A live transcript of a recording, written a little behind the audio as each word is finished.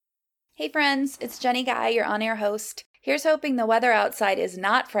Hey friends, it's Jenny Guy, your on-air host. Here's hoping the weather outside is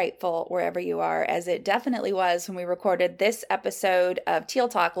not frightful wherever you are, as it definitely was when we recorded this episode of Teal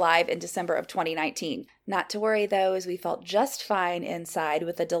Talk live in December of 2019. Not to worry though, as we felt just fine inside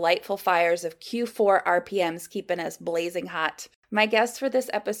with the delightful fires of Q4 RPMs keeping us blazing hot. My guests for this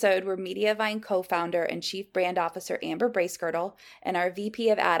episode were Mediavine co-founder and Chief Brand Officer Amber Bracegirdle and our VP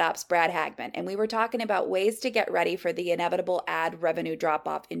of Ad Ops Brad Hagman, and we were talking about ways to get ready for the inevitable ad revenue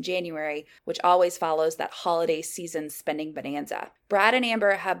drop-off in January, which always follows that holiday season spending bonanza. Brad and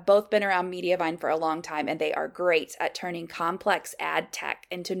Amber have both been around Mediavine for a long time, and they are great at turning complex ad tech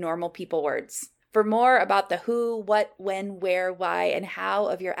into normal people words. For more about the who, what, when, where, why, and how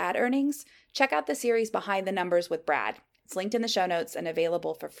of your ad earnings, check out the series Behind the Numbers with Brad. It's linked in the show notes and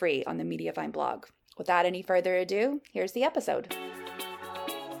available for free on the Mediavine blog. Without any further ado, here's the episode.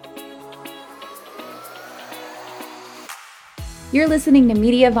 You're listening to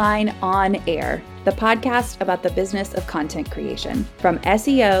Mediavine On Air, the podcast about the business of content creation, from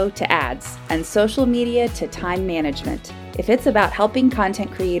SEO to ads and social media to time management. If it's about helping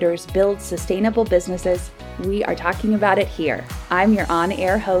content creators build sustainable businesses, we are talking about it here. I'm your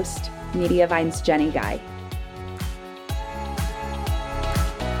on-air host, Mediavine's Jenny Guy.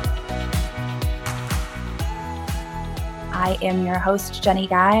 I am your host, Jenny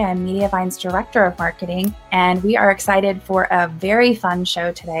Guy. I'm Mediavine's Director of Marketing, and we are excited for a very fun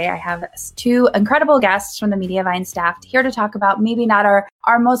show today. I have two incredible guests from the Mediavine staff here to talk about maybe not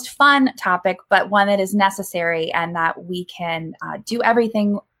our most fun topic, but one that is necessary and that we can do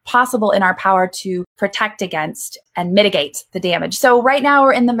everything possible in our power to protect against and mitigate the damage. So right now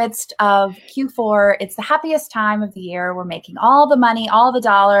we're in the midst of Q4. It's the happiest time of the year. We're making all the money, all the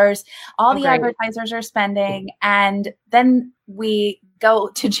dollars, all the advertisers are spending. And then we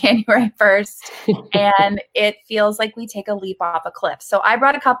go to January 1st and it feels like we take a leap off a cliff. So I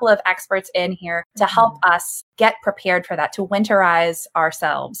brought a couple of experts in here to help us get prepared for that, to winterize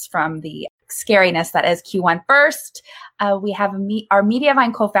ourselves from the scariness that is Q1. First, we have our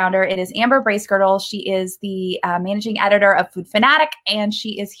Mediavine co-founder. It is Amber Bracegirdle. She is the managing editor of Food Fanatic, and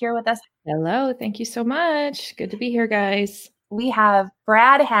she is here with us. Hello. Thank you so much. Good to be here, guys. We have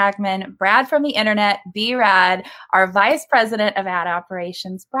Brad Hagman, Brad from the internet, B-Rad, our vice president of ad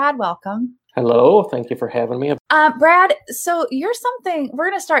operations. Brad, welcome. Hello. Thank you for having me. Brad, so you're something, we're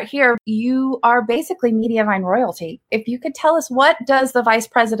going to start here. You are basically Mediavine royalty. If you could tell us, what does the vice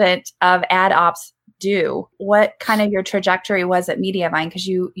president of ad ops do? What kind of your trajectory was at Mediavine? Because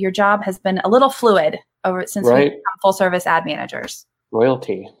your job has been a little fluid since we become full service ad managers.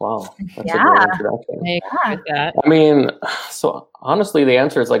 Royalty. Wow. That's a great introduction. Yeah. I mean, so honestly, the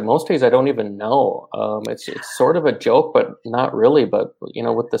answer is like most days I don't even know. It's sort of a joke, but not really. But, you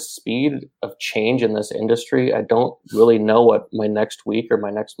know, with the speed of change in this industry, I don't really know what my next week or my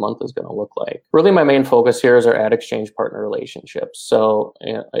next month is going to look like. Really, my main focus here is our ad exchange partner relationships. So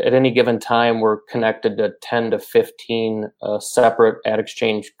at any given time, we're connected to 10 to 15 separate ad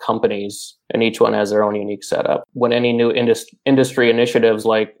exchange companies, and each one has their own unique setup. When any new industry initiatives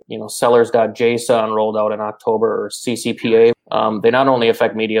like, you know, sellers.json rolled out in October, or CCPA, they not only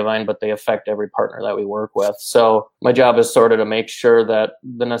affect Mediavine, but they affect every partner that we work with. So my job is sort of to make sure that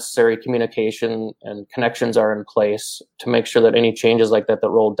the necessary communication and connections are in place to make sure that any changes like that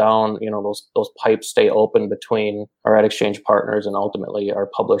roll down, you know, those pipes stay open between our ad exchange partners and ultimately our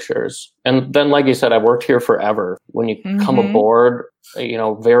publishers. And then, like you said, I've worked here forever. When you come aboard, you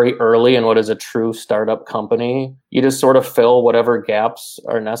know, very early in what is a true startup company, you just sort of fill whatever gaps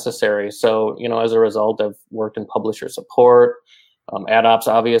are necessary. So, you know, as a result, I've worked in publisher support, ad ops,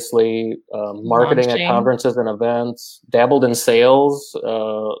 obviously, marketing at conferences and events, dabbled in sales,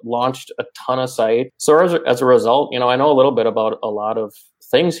 launched a ton of sites. So as a result, you know, I know a little bit about a lot of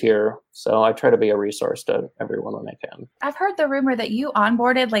things here. So I try to be a resource to everyone when I can. I've heard the rumor that you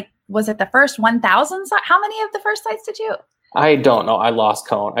onboarded, like, was it the first 1,000? How many of the first sites did you? I don't know. I lost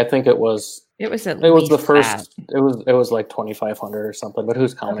count. I think it was the first. It was like 2,500 or something. But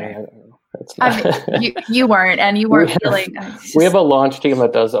who's counting? Okay. I don't know. You weren't, and you weren't feeling. We have a launch team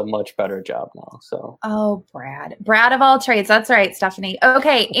that does a much better job now. So. Oh, Brad of all trades. That's right, Stephanie.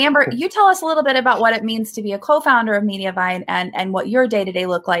 Okay, Amber, you tell us a little bit about what it means to be a co-founder of Mediavine and what your day-to-day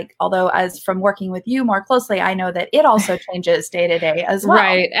look like. Although, as from working with you more closely, I know that it also changes day-to-day as well.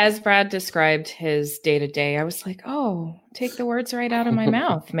 Right. As Brad described his day-to-day, I was like, oh, take the words right out of my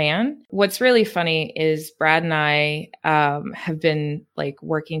mouth, man. What's really funny is Brad and I have been like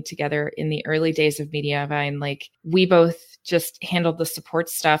working together in the early days of Mediavine. Like, we both just handled the support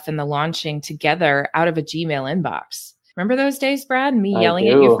stuff and the launching together out of a Gmail inbox. Remember those days, Brad? Me yelling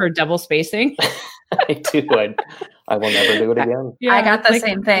at you for double spacing? I do. I will never do it again. Yeah, I got the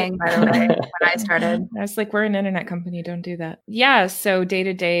same thing, by the way, when I started. I was like, we're an internet company. Don't do that. Yeah. So day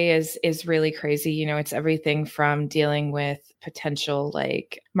to day is really crazy. You know, it's everything from dealing with potential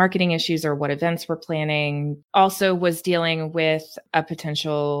like marketing issues or what events we're planning. Also was dealing with a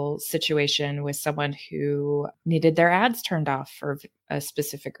potential situation with someone who needed their ads turned off for a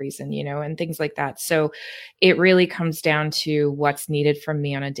specific reason, you know, and things like that. So it really comes down to what's needed from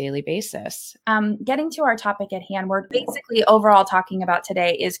me on a daily basis. Getting to our topic at hand, we're basically overall talking about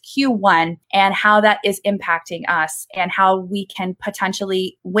today is Q1 and how that is impacting us and how we can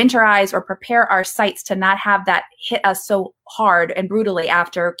potentially winterize or prepare our sites to not have that hit us so hard and brutally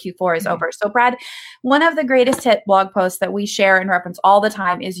after Q4 is over. So Brad, one of the greatest hit blog posts that we share and reference all the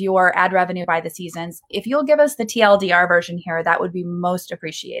time is your ad revenue by the seasons. If you'll give us the TLDR version here, that would be most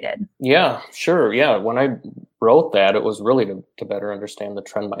appreciated. Yeah, sure. Yeah. When I wrote that, it was really to better understand the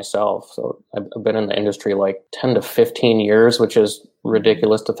trend myself. So I've been in the industry like 10 to 15 years, which is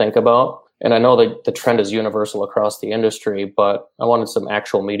ridiculous to think about. And I know that the trend is universal across the industry, but I wanted some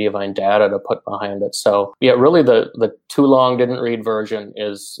actual Mediavine data to put behind it. So yeah, really the too long didn't read version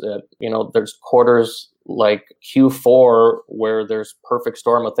is that, you know, there's quarters like Q4 where there's perfect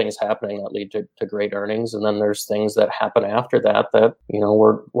storm of things happening that lead to great earnings. And then there's things that happen after that, you know,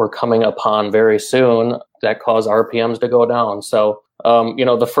 we're coming upon very soon that cause RPMs to go down. So, you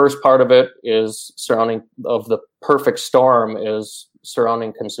know, the first part of it is surrounding of the perfect storm is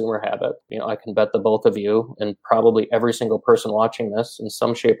surrounding consumer habit. You know, I can bet the both of you and probably every single person watching this in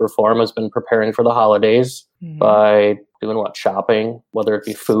some shape or form has been preparing for the holidays by doing what? Shopping, whether it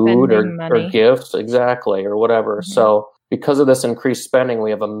be food or gifts, exactly, or whatever. So because of this increased spending,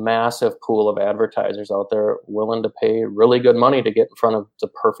 we have a massive pool of advertisers out there willing to pay really good money to get in front of the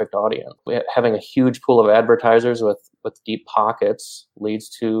perfect audience. Having a huge pool of advertisers with deep pockets leads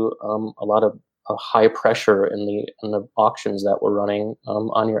to a lot of high pressure in the auctions that we're running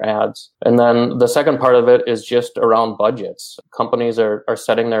on your ads. And then the second part of it is just around budgets. Companies are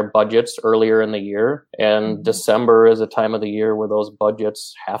setting their budgets earlier in the year, and December is a time of the year where those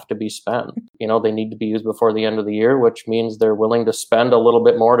budgets have to be spent. You know, they need to be used before the end of the year, which means they're willing to spend a little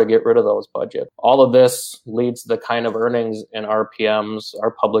bit more to get rid of those budgets. All of this leads to the kind of earnings and RPMs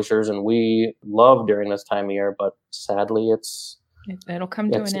our publishers and we love during this time of year, but sadly it'll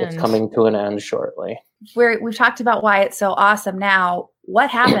come to an end. It's coming to an end shortly. We've talked about why it's so awesome now. What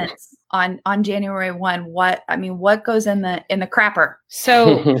happens on January 1? What goes in the crapper?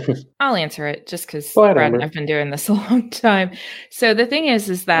 So I'll answer it just because Brad and I've been doing this a long time. So the thing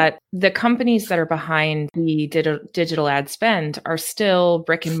is that the companies that are behind the digital ad spend are still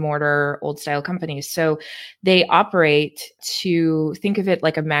brick and mortar old style companies. So they operate to think of it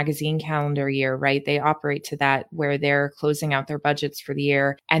like a magazine calendar year, right? They operate to that where they're closing out their budgets for the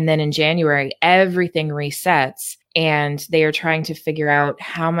year. And then in January, everything resets. And they are trying to figure out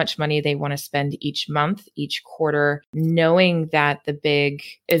how much money they want to spend each month, each quarter, knowing that the big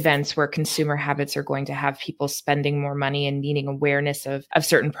events where consumer habits are going to have people spending more money and needing awareness of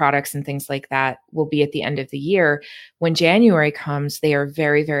certain products and things like that will be at the end of the year. When January comes, they are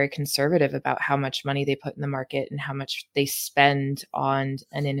very, very conservative about how much money they put in the market and how much they spend on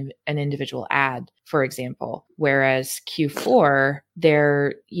an individual ad, for example. Whereas Q4,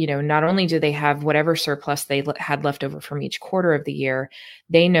 they're, you know, not only do they have whatever surplus they had left over from each quarter of the year,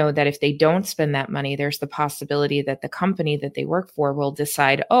 they know that if they don't spend that money, there's the possibility that the company that they work for will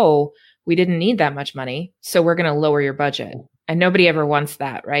decide, oh, we didn't need that much money, so we're going to lower your budget. And nobody ever wants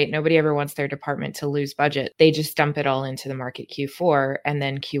that, right? Nobody ever wants their department to lose budget. They just dump it all into the market Q4, and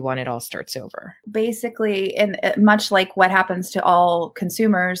then Q1, it all starts over. Basically, and much like what happens to all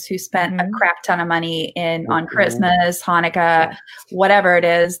consumers who spent a crap ton of money on Christmas, Hanukkah, whatever it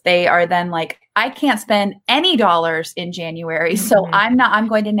is, they are then like, I can't spend any dollars in January. So I'm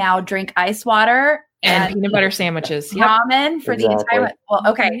going to now drink ice water and peanut butter sandwiches. Ramen for the entire. Well,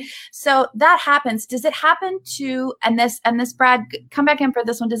 okay. So that happens. Does it happen to, and this Brad, come back in for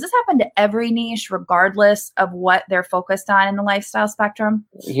this one. Does this happen to every niche regardless of what they're focused on in the lifestyle spectrum?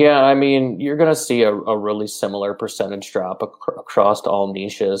 Yeah. I mean, you're going to see a really similar percentage drop across all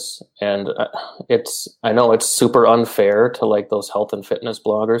niches. And I know it's super unfair to like those health and fitness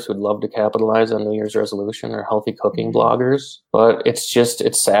bloggers who'd love to capitalize on New Year's resolution or healthy cooking bloggers, but it's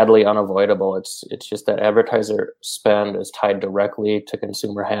sadly unavoidable. It's just that advertiser spend is tied directly to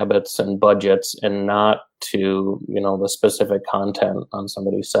consumer habits and budgets and not to, you know, the specific content on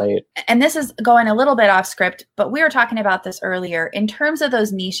somebody's site. And this is going a little bit off script, but we were talking about this earlier. In terms of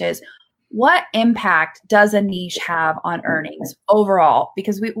those niches, what impact does a niche have on earnings overall?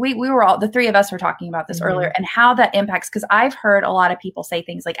 Because we were all, the three of us were talking about this earlier, and how that impacts, because I've heard a lot of people say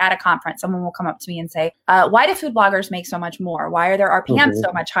things like at a conference, someone will come up to me and say, why do food bloggers make so much more? Why are their RPMs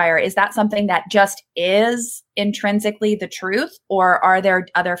so much higher? Is that something that just is intrinsically the truth, or are there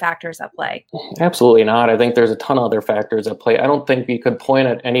other factors at play? Absolutely not. I think there's a ton of other factors at play. I don't think you could point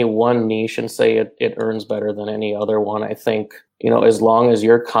at any one niche and say it earns better than any other one. I think, as long as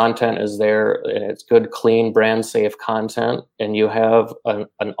your content is there and it's good, clean, brand safe content, and you have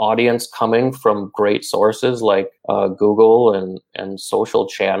an audience coming from great sources like Google and social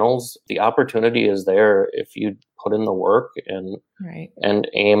channels, the opportunity is there if you put in the work and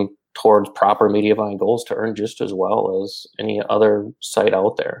aim towards proper media buying goals to earn just as well as any other site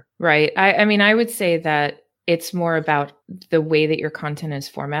out there. Right. I mean, I would say that it's more about the way that your content is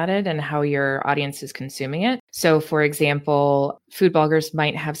formatted and how your audience is consuming it. So for example, food bloggers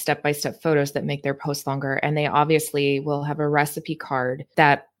might have step-by-step photos that make their posts longer, and they obviously will have a recipe card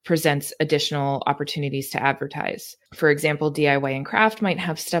that presents additional opportunities to advertise. For example, DIY and Craft might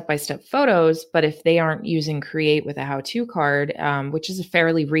have step-by-step photos, but if they aren't using Create with a how-to card, which is a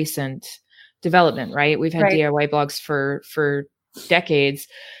fairly recent development, right? We've had DIY blogs for decades,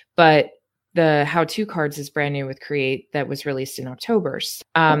 but the how-to cards is brand new with Create that was released in October.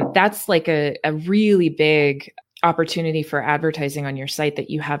 That's like a really big opportunity for advertising on your site that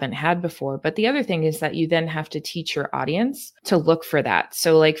you haven't had before. But the other thing is that you then have to teach your audience to look for that.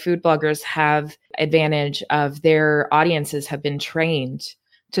 So like food bloggers have advantage of their audiences have been trained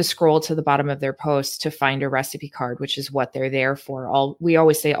to scroll to the bottom of their posts to find a recipe card, which is what they're there for. We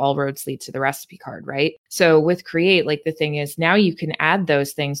always say all roads lead to the recipe card, right? So with Create, like the thing is now you can add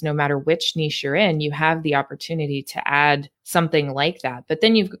those things no matter which niche you're in. You have the opportunity to add something like that, but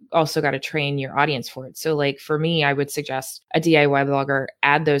then you've also got to train your audience for it. So like for me, I would suggest a DIY blogger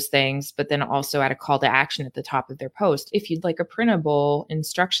add those things, but then also add a call to action at the top of their post. If you'd like a printable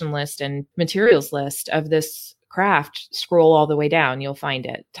instruction list and materials list of this craft, scroll all the way down, you'll find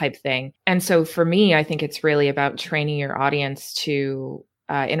it type thing. And so for me, I think it's really about training your audience to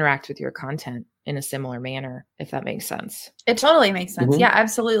interact with your content in a similar manner, if that makes sense. It totally makes sense. Yeah,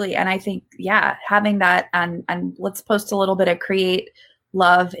 absolutely. And I think, having that and let's post a little bit of Create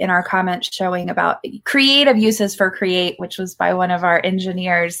love in our comments showing about creative uses for Create, which was by one of our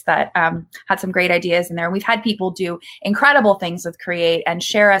engineers that had some great ideas in there. We've had people do incredible things with Create and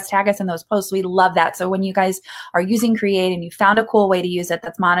tag us in those posts. We love that. So when you guys are using Create and you found a cool way to use it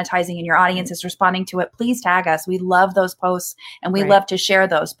that's monetizing and your audience is responding to it, please tag us. We love those posts and we love to share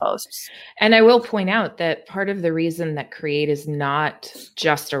those posts. And I will point out that part of the reason that Create is not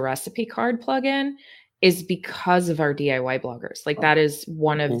just a recipe card plugin is because of our DIY bloggers. Like that is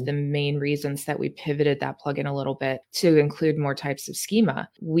one of the main reasons that we pivoted that plugin a little bit to include more types of schema.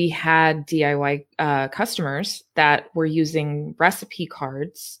 We had DIY customers that were using recipe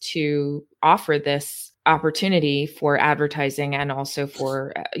cards to offer this opportunity for advertising and also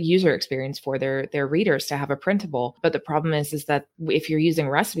for user experience for their readers to have a printable. But the problem is that if you're using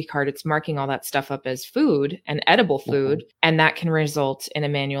recipe card, it's marking all that stuff up as food and edible food. And that can result in a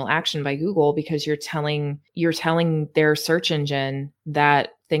manual action by Google because you're telling their search engine that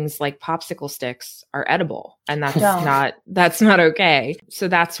things like popsicle sticks are edible, and that's not okay. So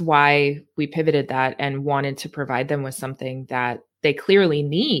that's why we pivoted that and wanted to provide them with something that they clearly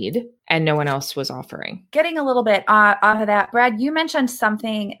need and no one else was offering. Getting a little bit off of that, Brad, you mentioned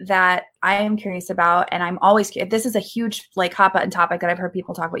something that I am curious about, and I'm always curious. This is a huge hot button topic that I've heard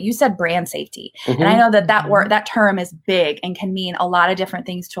people talk about. You said brand safety, and I know that term is big and can mean a lot of different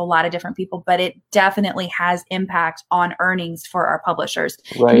things to a lot of different people, but it definitely has impact on earnings for our publishers.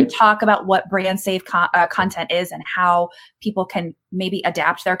 Right. Can you talk about what brand safe content is and how people can maybe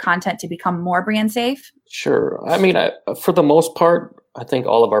adapt their content to become more brand safe? Sure. I mean, for the most part, I think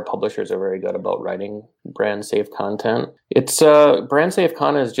all of our publishers are very good about writing brand safe content. It's brand safe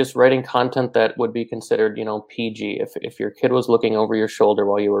content is just writing content that would be considered, PG. If your kid was looking over your shoulder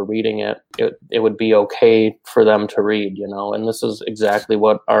while you were reading it, it would be okay for them to read, and this is exactly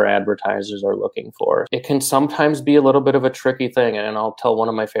what our advertisers are looking for. It can sometimes be a little bit of a tricky thing, and I'll tell one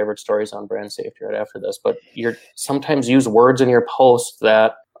of my favorite stories on brand safety right after this, but you're sometimes use words in your post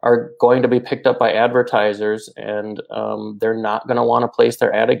that are going to be picked up by advertisers, and they're not going to want to place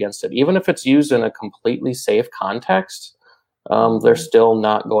their ad against it. Even if it's used in a completely safe context, they're still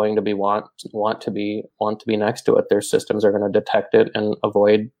not going to be want to be next to it. Their systems are going to detect it and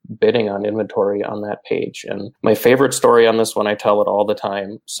avoid bidding on inventory on that page. And my favorite story on this one, I tell it all the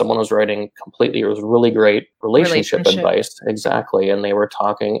time. Someone was writing it was really great relationship advice. Exactly. And they were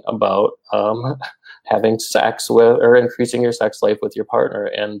talking about having sex with, or increasing your sex life with your partner.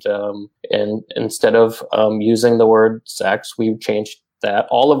 And instead of using the word sex, we changed that,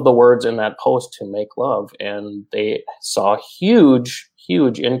 all of the words in that post, to make love. And they saw huge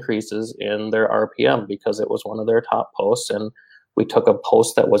increases in their RPM because it was one of their top posts. And we took a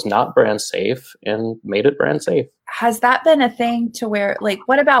post that was not brand safe and made it brand safe. Has that been a thing to where, like,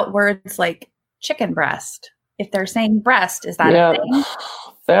 what about words like chicken breast? If they're saying breast, is that a thing?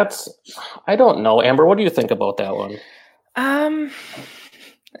 I don't know. Amber, what do you think about that one?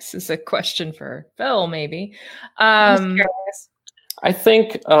 This is a question for Phil, maybe. I'm just curious. I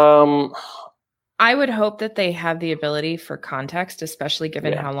think I would hope that they have the ability for context, especially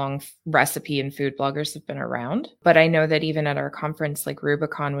given how long recipe and food bloggers have been around. But I know that even at our conference, like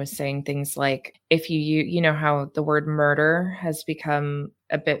Rubicon was saying things like, if you know how the word murder has become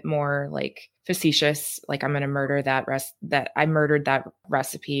a bit more like facetious, like I'm going to murder that I murdered that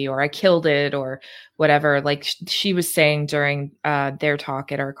recipe, or I killed it, or whatever. Like she was saying during their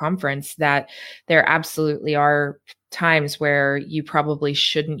talk at our conference that there absolutely are times where you probably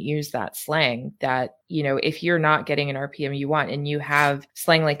shouldn't use that slang, that, you know, if you're not getting an RPM you want and you have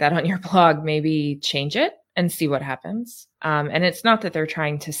slang like that on your blog, maybe change it and see what happens. And it's not that they're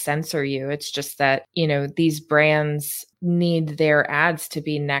trying to censor you. It's just that, you know, these brands need their ads to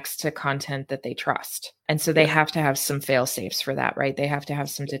be next to content that they trust. And so they have to have some fail safes for that, right? They have to have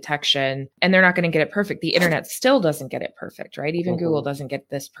some detection, and they're not going to get it perfect. The internet still doesn't get it perfect, right? Even Google doesn't get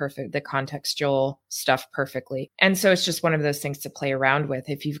this perfect, the contextual stuff perfectly. And so it's just one of those things to play around with.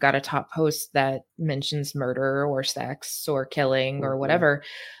 If you've got a top post that mentions murder or sex or killing or whatever,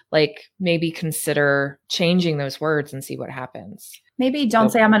 like maybe consider changing those words and see what happens. Maybe don't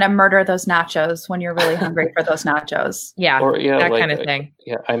say I'm going to murder those nachos when you're really hungry for those nachos. Yeah, or, that kind of thing.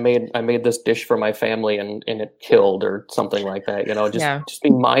 I made this dish for my family and it killed, or something like that. You know, just be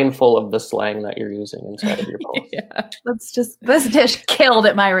mindful of the slang that you're using inside of your post. This dish killed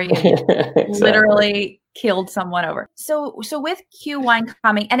at my reunion. Exactly. Literally killed someone over. So with Q1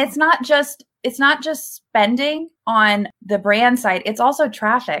 coming, and it's not just spending on the brand side, it's also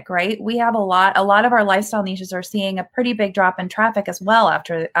traffic, right? We have a lot of our lifestyle niches are seeing a pretty big drop in traffic as well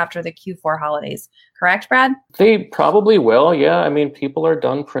after the Q4 holidays. Correct, Brad? They probably will. Yeah. I mean, people are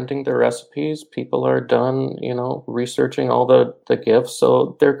done printing their recipes. People are done, you know, researching all the gifts.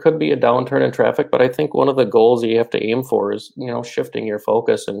 So there could be a downturn in traffic, but I think one of the goals you have to aim for is, you know, shifting your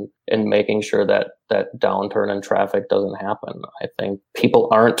focus and making sure that downturn in traffic doesn't happen. I think people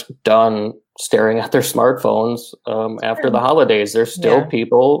aren't done staring at their smartphones after the holidays. There's still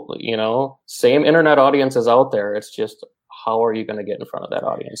people, you know, same internet audience is out there. It's just, how are you going to get in front of that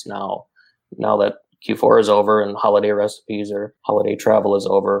audience now that Q4 is over and holiday recipes or holiday travel is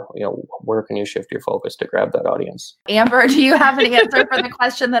over? You know, where can you shift your focus to grab that audience? Amber, do you have an answer for the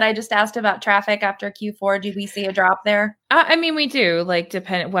question that I just asked about traffic after Q4? Do we see a drop there? I mean, we do. Like,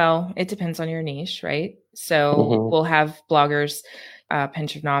 it depends on your niche, right? So we'll have bloggers.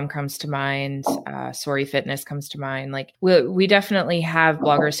 Pinch of Nom comes to mind. Sorry Fitness comes to mind. Like we definitely have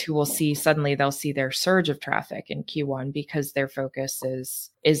bloggers who will see, suddenly they'll see their surge of traffic in Q1 because their focus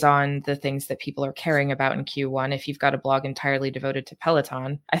is on the things that people are caring about in Q1. If you've got a blog entirely devoted to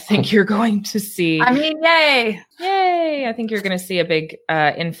Peloton, I think you're going to see, yay. I think you're going to see a big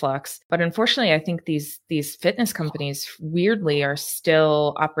influx. But unfortunately, I think these fitness companies weirdly are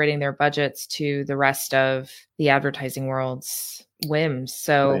still operating their budgets to the rest of the advertising world's whims.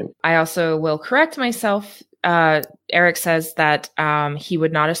 So right. I also will correct myself. Eric says that he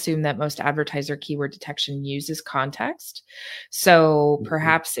would not assume that most advertiser keyword detection uses context. So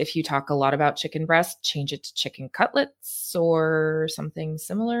perhaps if you talk a lot about chicken breast, change it to chicken cutlets or something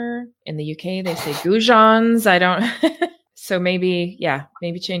similar. In the UK, they say goujons. I don't. So maybe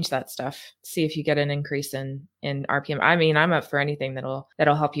change that stuff. See if you get an increase in RPM. I mean, I'm up for anything that'll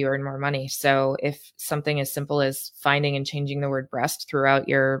help you earn more money. So if something as simple as finding and changing the word breast throughout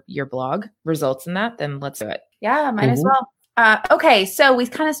your blog results in that, then let's do it. Yeah, might as well. Okay, so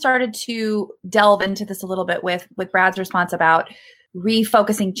we've kind of started to delve into this a little bit with Brad's response about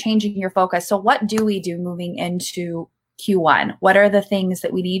refocusing, changing your focus. So what do we do moving into Q1? What are the things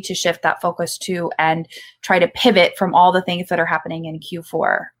that we need to shift that focus to and try to pivot from all the things that are happening in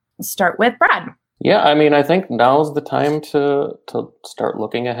Q4? Let's start with Brad. Yeah, I mean, I think now's the time to start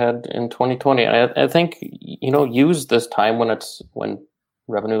looking ahead in 2020. I think, you know, use this time when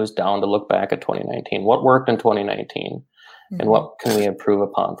revenue is down to look back at 2019. What worked in 2019 and what can we improve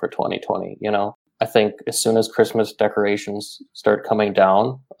upon for 2020? You know, I think as soon as Christmas decorations start coming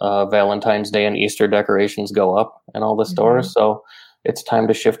down, Valentine's Day and Easter decorations go up in all the stores. So it's time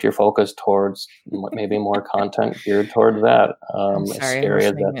to shift your focus towards maybe more content geared toward that. I'm As scary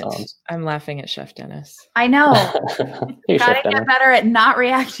as that sounds. I'm laughing at Chef Dennis. I know. Hey, Gotta get better at not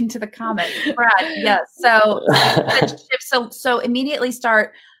reacting to the comments. Brad, yes. So immediately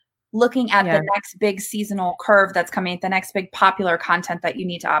start looking at the next big seasonal curve that's coming, the next big popular content that you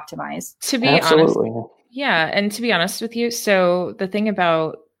need to optimize. To be honest, and to be honest with you, so the thing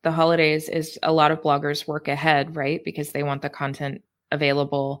about the holidays is a lot of bloggers work ahead, right? Because they want the content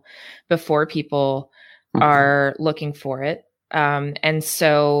available before people are looking for it. And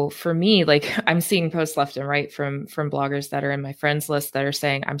so for me, like I'm seeing posts left and right from bloggers that are in my friends list that are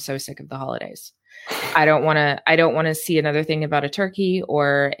saying, I'm so sick of the holidays. I don't want to see another thing about a turkey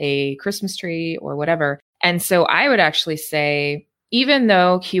or a Christmas tree or whatever. And so I would actually say, even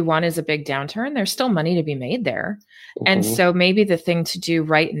though Q1 is a big downturn, there's still money to be made there. And so maybe the thing to do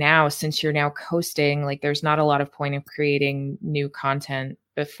right now, since you're now coasting, like there's not a lot of point of creating new content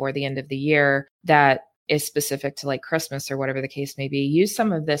before the end of the year that is specific to like Christmas or whatever the case may be, use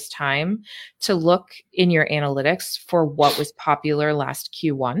some of this time to look in your analytics for what was popular last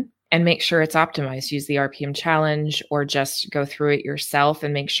Q1 and make sure it's optimized. Use the RPM challenge or just go through it yourself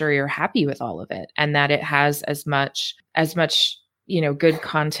and make sure you're happy with all of it and that it has as much, good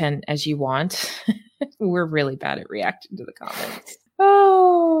content as you want. We're really bad at reacting to the comments.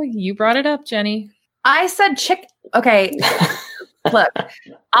 Oh, you brought it up, Jenny. I said Okay. Look,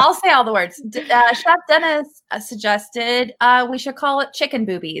 I'll say all the words. Chef Dennis suggested we should call it chicken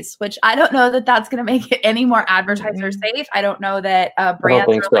boobies, which I don't know that that's going to make it any more advertiser safe. I don't know that brands. I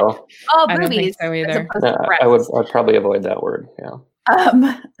don't think so. Like, oh, I boobies. Don't think so either. I'd probably avoid that word. Yeah.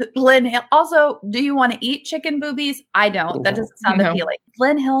 Lynn Hill. Also, do you want to eat chicken boobies? I don't. That doesn't sound appealing.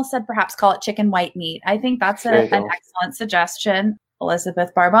 Lynn Hill said perhaps call it chicken white meat. I think that's an excellent suggestion.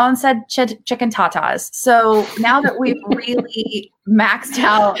 Elizabeth Barbone said chicken tatas. So now that we've really maxed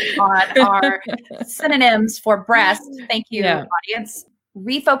out on our synonyms for breast, thank you, audience.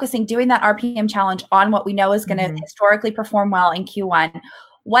 Refocusing, doing that RPM challenge on what we know is going to historically perform well in Q1.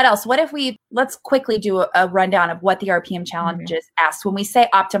 What else? Let's quickly do a rundown of what the RPM challenge is asked. When we say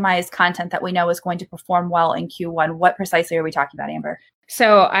optimized content that we know is going to perform well in Q1, what precisely are we talking about, Amber?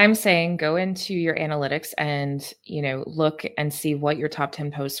 So I'm saying go into your analytics and, look and see what your top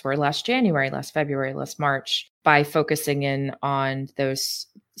 10 posts were last January, last February, last March by focusing in on those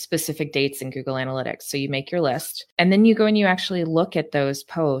specific dates in Google Analytics. So you make your list and then you go and you actually look at those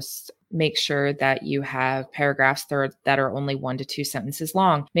posts. Make sure that you have paragraphs that are only 1 to 2 sentences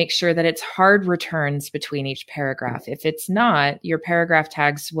long. Make sure that it's hard returns between each paragraph. If it's not, your paragraph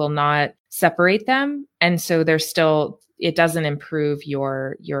tags will not separate them. And so it doesn't improve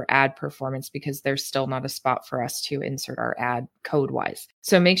your ad performance because there's still not a spot for us to insert our ad code wise.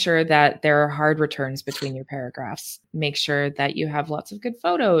 So make sure that there are hard returns between your paragraphs. Make sure that you have lots of good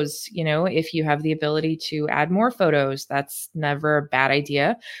photos. If you have the ability to add more photos, that's never a bad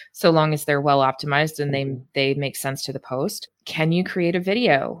idea, so long as they're well optimized and they make sense to the post. Can you create a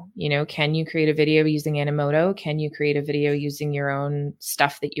video? Can you create a video using Animoto? Can you create a video using your own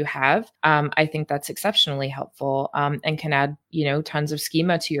stuff that you have? I think that's exceptionally helpful and can add, tons of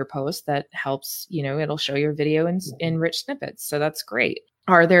schema to your post that helps, it'll show your video in rich snippets. So that's great.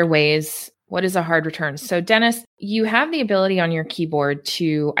 Are there ways? What is a hard return? So Dennis, you have the ability on your keyboard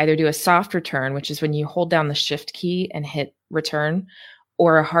to either do a soft return, which is when you hold down the shift key and hit return,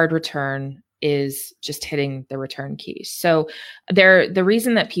 or a hard return is just hitting the return key. So the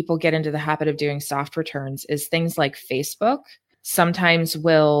reason that people get into the habit of doing soft returns is things like Facebook sometimes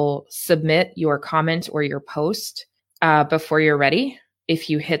will submit your comment or your post before you're ready. If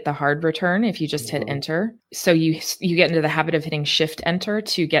you hit the hard return, if you just hit enter. So you get into the habit of hitting shift enter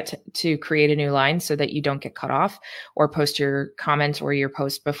to create a new line so that you don't get cut off or post your comment or your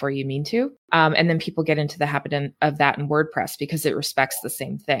post before you mean to. And then people get into the habit of that in WordPress because it respects the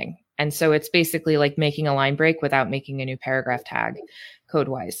same thing. And so it's basically like making a line break without making a new paragraph tag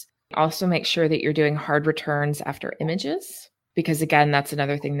code-wise. Also make sure that you're doing hard returns after images, because again, that's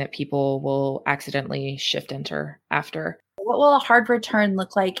another thing that people will accidentally shift enter after. What will a hard return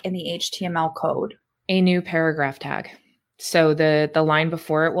look like in the HTML code? A new paragraph tag. So the line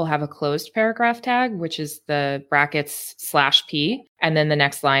before it will have a closed paragraph tag, which is the brackets /P. And then the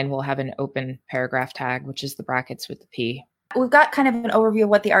next line will have an open paragraph tag, which is the brackets with the P. We've got kind of an overview of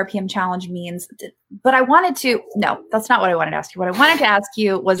what the RPM challenge means, but no, that's not what I wanted to ask you. What I wanted to ask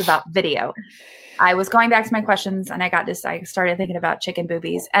you was about video. I was going back to my questions and I started thinking about chicken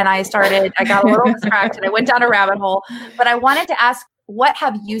boobies and I got a little distracted. I went down a rabbit hole, but I wanted to ask, what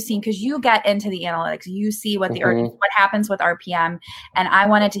have you seen? Because you get into the analytics, you see what the what happens with RPM, and I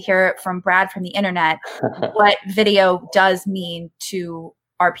wanted to hear it from Brad from the internet what video does mean to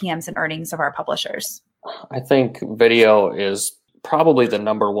RPMs and earnings of our publishers. I think video is probably the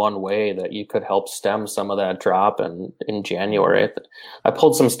number one way that you could help stem some of that drop in January. I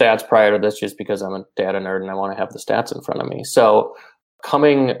pulled some stats prior to this just because I'm a data nerd and I want to have the stats in front of me. So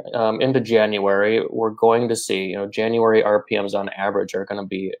coming into January, we're going to see, January RPMs on average are going to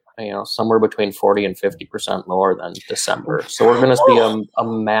be, somewhere between 40 and 50% lower than December. So we're going to see a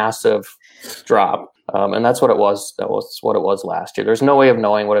massive drop. And that's what it was. That was what it was last year. There's no way of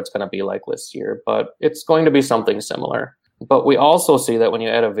knowing what it's going to be like this year, but it's going to be something similar. But we also see that when you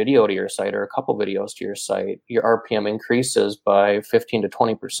add a video to your site or a couple videos to your site, your RPM increases by 15 to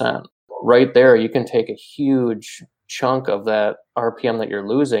 20%. Right there, you can take a huge chunk of that RPM that you're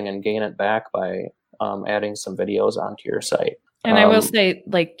losing and gain it back by adding some videos onto your site. And I will say,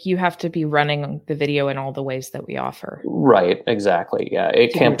 you have to be running the video in all the ways that we offer. Right, exactly. Yeah,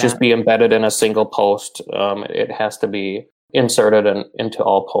 it can't just be embedded in a single post. It has to be inserted into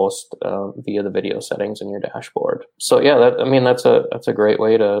all posts via the video settings in your dashboard. So yeah, that's a great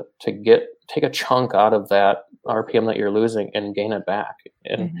way to take a chunk out of that RPM that you're losing and gain it back.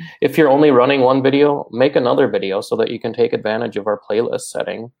 And if you're only running one video, make another video so that you can take advantage of our playlist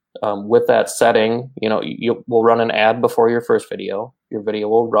setting. With that setting, you will run an ad before your first video. Your video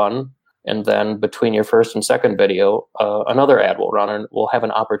will run. And then between your first and second video, another ad will run, and we'll have an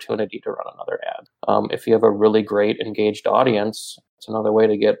opportunity to run another ad. If you have a really great engaged audience, it's another way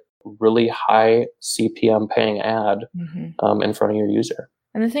to get really high CPM paying ad in front of your user.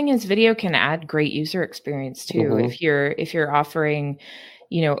 And the thing is, video can add great user experience too. If you're offering,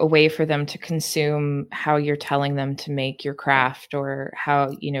 a way for them to consume how you're telling them to make your craft, or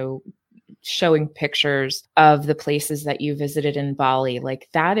how, showing pictures of the places that you visited in Bali,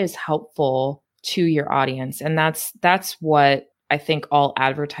 that is helpful to your audience. And that's what I think all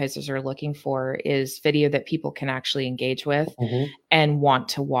advertisers are looking for, is video that people can actually engage with and want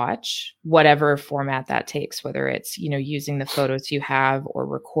to watch, whatever format that takes, whether it's, using the photos you have or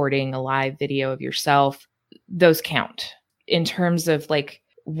recording a live video of yourself. Those count. In terms of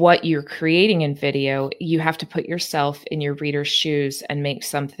what you're creating in video, you have to put yourself in your reader's shoes and make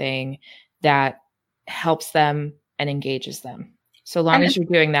something that helps them and engages them. So long as you're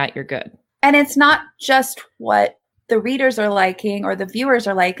doing that, you're good. And it's not just what the readers are liking or the viewers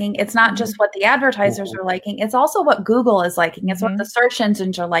are liking. It's not just what the advertisers are liking. It's also what Google is liking. It's what the search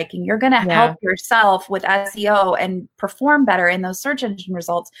engines are liking. You're going to help yourself with SEO and perform better in those search engine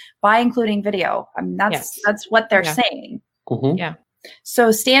results by including video. I mean, that's what they're saying. Yeah.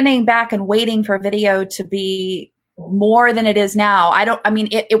 So standing back and waiting for video to be more than it is now,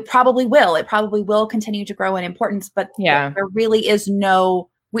 it probably will. It probably will continue to grow in importance, but there really is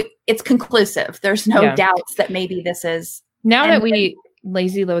it's conclusive. There's no doubts that maybe this is. Now that we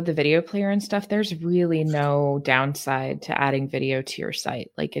lazy load the video player and stuff, there's really no downside to adding video to your site.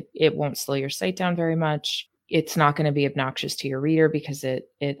 It won't slow your site down very much. It's not going to be obnoxious to your reader because it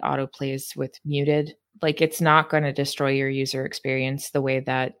auto plays with muted. It's not going to destroy your user experience the way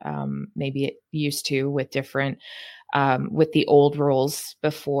that maybe it used to with different, with the old rules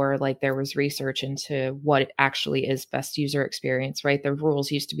before, there was research into what actually is best user experience, right? The rules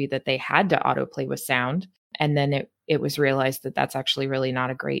used to be that they had to autoplay with sound. And then it was realized that that's actually really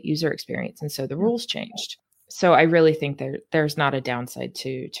not a great user experience. And so the rules changed. So I really think there's not a downside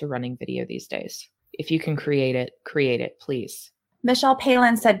to running video these days. If you can create it, please. Michelle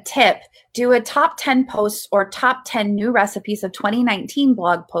Palin said, tip, do a top 10 posts or top 10 new recipes of 2019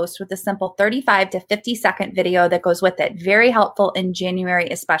 blog post with a simple 35 to 50 second video that goes with it. Very helpful in January,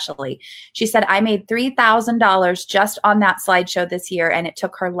 especially. She said, I made $3,000 just on that slideshow this year, and it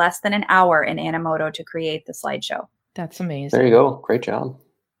took her less than an hour in Animoto to create the slideshow. That's amazing. There you go. Great job.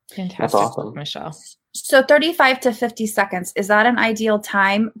 Fantastic. That's awesome. Michelle. So 35 to 50 seconds, is that an ideal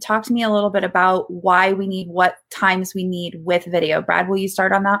time? Talk to me a little bit about why we need, what times we need with video. Brad, will you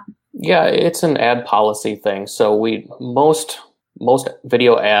start on that? Yeah, it's an ad policy thing. So most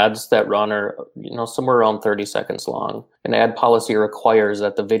video ads that run are, somewhere around 30 seconds long. An ad policy requires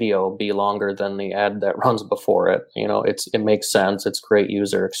that the video be longer than the ad that runs before it. It makes sense. It's great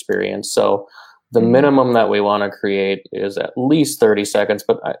user experience. So the minimum that we want to create is at least 30 seconds,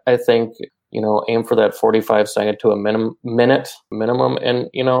 but I think, aim for that 45 second to a minute minimum. And,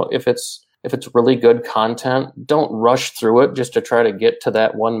 if it's really good content, don't rush through it just to try to get to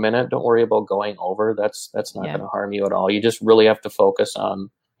that 1 minute. Don't worry about going over. That's not going to harm you at all. You just really have to focus on,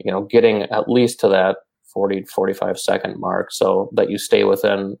 getting at least to that 40, 45 second mark so that you stay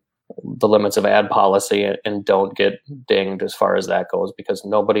within the limits of ad policy and don't get dinged as far as that goes, because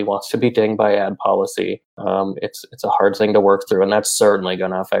nobody wants to be dinged by ad policy. It's a hard thing to work through, and that's certainly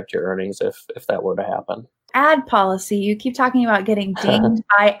going to affect your earnings if that were to happen. Ad policy. You keep talking about getting dinged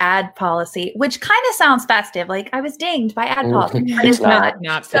by ad policy, which kind of sounds festive. Like I was dinged by ad policy, but it's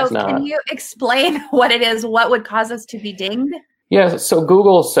not. So can you explain what it is? What would cause us to be dinged? Yeah, so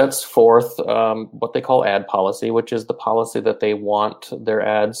Google sets forth what they call ad policy, which is the policy that they want their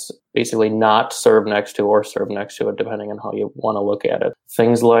ads basically not served next to or served next to it, depending on how you want to look at it.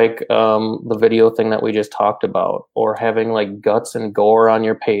 Things like the video thing that we just talked about, or having like guts and gore on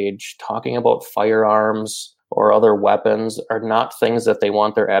your page, talking about firearms or other weapons are not things that they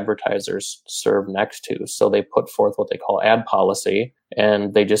want their advertisers served next to. So they put forth what they call ad policy,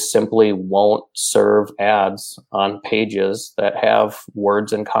 and they just simply won't serve ads on pages that have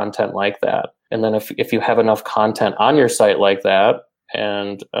words and content like that. And then if you have enough content on your site like that,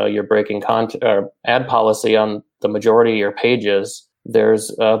 and you're breaking ad policy on the majority of your pages, there's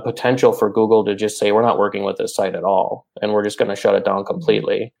a potential for Google to just say, we're not working with this site at all, and we're just going to shut it down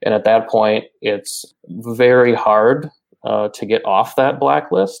completely. And at that point, it's very hard to get off that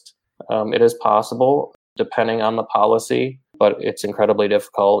blacklist. It is possible, depending on the policy, but it's incredibly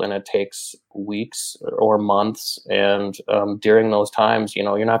difficult, and it takes weeks or months. And during those times, you're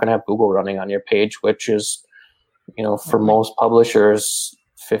not going to have Google running on your page, which is, for most publishers,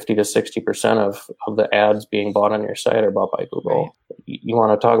 50 to 60% of the ads being bought on your site are bought by Google. Right. You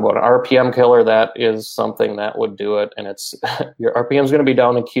want to talk about an RPM killer, that is something that would do it. And it's your RPM is going to be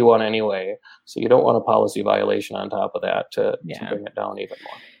down in Q1 anyway. So you don't want a policy violation on top of that to bring it down even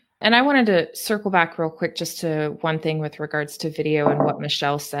more. And I wanted to circle back real quick just to one thing with regards to video, and what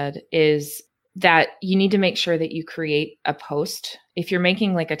Michelle said is that you need to make sure that you create a post. If you're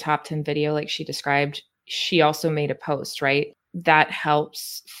making like a top 10 video, like she described, she also made a post, right? That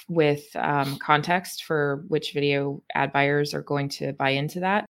helps with context for which video ad buyers are going to buy into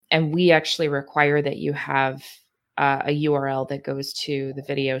that. And we actually require that you have a URL that goes to the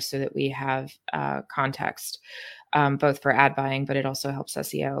video so that we have context, both for ad buying, but it also helps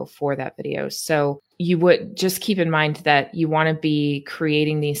SEO for that video. So you would just keep in mind that you want to be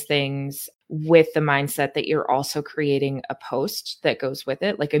creating these things with the mindset that you're also creating a post that goes with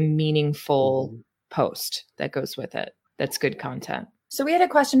it, like a meaningful post that goes with it. That's good content. So we had a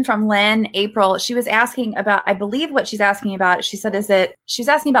question from Lynn April. She was asking about, I believe what she's asking about, she said, she's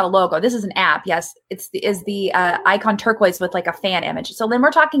asking about a logo. This is an app. Yes. Is the icon turquoise with like a fan image. So Lynn,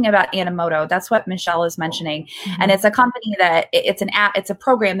 we're talking about Animoto. That's what Michelle is mentioning. Mm-hmm. And it's a company that it's an app. It's a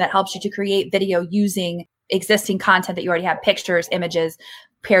program that helps you to create video using existing content that you already have, pictures, images,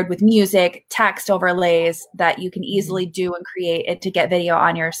 paired with music, text overlays that you can easily do and create it to get video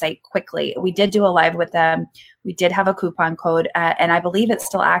on your site quickly. We did do a live with them. We did have a coupon code, and I believe it's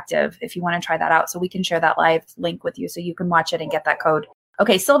still active if you want to try that out. So we can share that live link with you so you can watch it and get that code.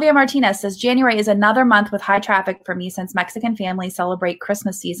 Okay, Sylvia Martinez says, January is another month with high traffic for me since Mexican families celebrate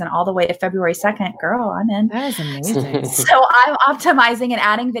Christmas season all the way to February 2nd. Girl, I'm in. That is amazing. So I'm optimizing and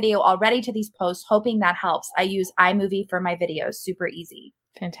adding video already to these posts, hoping that helps. I use iMovie for my videos. Super easy.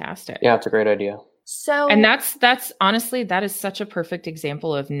 Fantastic. Yeah, it's a great idea. So, and that's honestly, that is such a perfect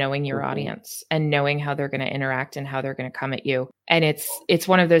example of knowing your audience and knowing how they're going to interact and how they're going to come at you. And it's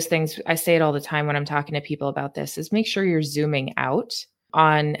one of those things, I say it all the time when I'm talking to people about this, is make sure you're zooming out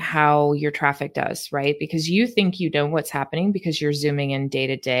on how your traffic does, right? Because you think you know what's happening because you're zooming in day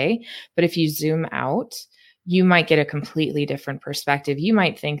to day. But if you zoom out, you might get a completely different perspective. You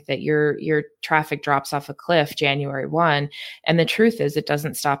might think that your traffic drops off a cliff January 1. And the truth is it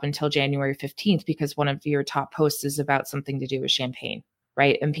doesn't stop until January 15th because one of your top posts is about something to do with champagne,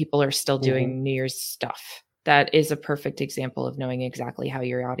 right? And people are still doing New Year's stuff. That is a perfect example of knowing exactly how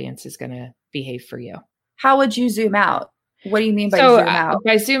your audience is going to behave for you. How would you zoom out? What do you mean by zoom out?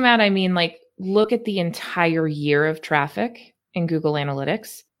 By zoom out, I mean like look at the entire year of traffic in Google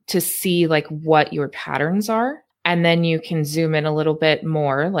Analytics to see like what your patterns are. And then you can zoom in a little bit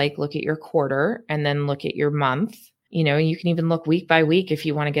more, like look at your quarter and then look at your month. You know, you can even look week by week if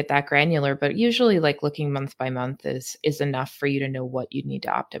you want to get that granular, but usually like looking month by month is enough for you to know what you need to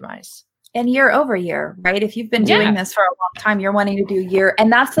optimize. And year over year, right? If you've been doing this for a long time, you're wanting to do year.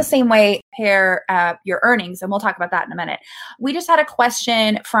 And that's the same way pair your earnings. And we'll talk about that in a minute. We just had a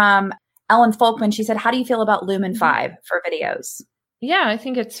question from Ellen Folkman. She said, how do you feel about Lumen 5 for videos? Yeah, I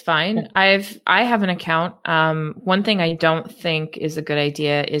think it's fine. I have an account. One thing I don't think is a good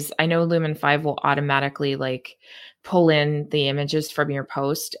idea is I know Lumen 5 will automatically like pull in the images from your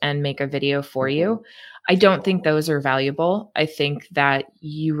post and make a video for you. I don't think those are valuable. I think that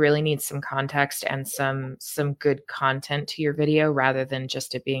you really need some context and some good content to your video rather than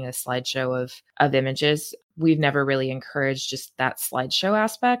just it being a slideshow of images. We've never really encouraged just that slideshow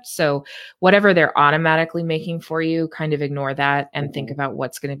aspect. So whatever they're automatically making for you, kind of ignore that and think about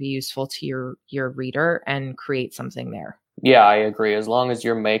what's going to be useful to your reader and create something there. Yeah, I agree. As long as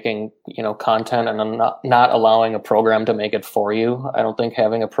you're making, content and not allowing a program to make it for you, I don't think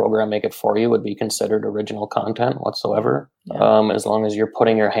having a program make it for you would be considered original content whatsoever. Yeah. As long as you're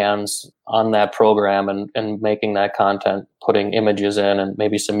putting your hands on that program and making that content, putting images in and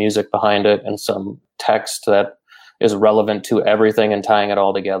maybe some music behind it and some text that is relevant to everything and tying it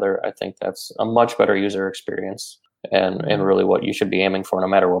all together, I think that's a much better user experience and really what you should be aiming for no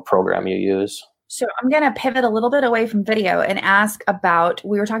matter what program you use. So I'm going to pivot a little bit away from video and ask about,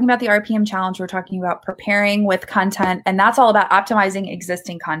 we were talking about the RPM challenge, we're talking about preparing with content, and that's all about optimizing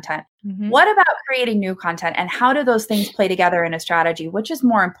existing content. What about creating new content, and how do those things play together in a strategy? Which is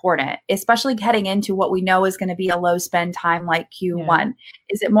more important, especially heading into what we know is going to be a low spend time like Q1? Yeah.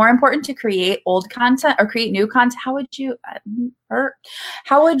 Is it more important to create old content or create new content? How would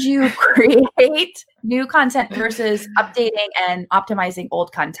you create new content versus updating and optimizing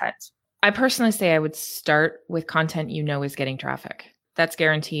old content? I personally say I would start with content is getting traffic. That's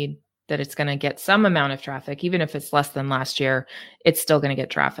guaranteed that it's going to get some amount of traffic. Even if it's less than last year, it's still going to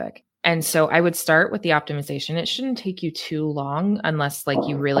get traffic. And so I would start with the optimization. It shouldn't take you too long unless like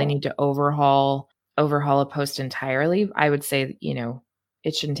you really need to overhaul a post entirely. I would say,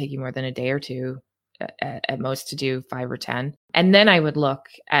 it shouldn't take you more than a day or two at most to do 5 or 10. And then I would look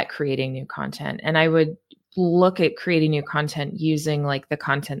at creating new content, and I would look at creating new content using like the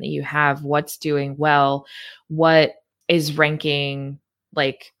content that you have, what's doing well, what is ranking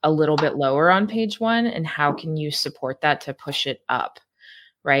like a little bit lower on page 1, and how can you support that to push it up,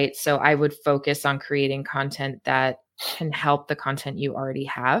 right? So I would focus on creating content that can help the content you already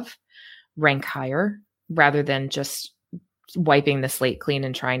have rank higher rather than just wiping the slate clean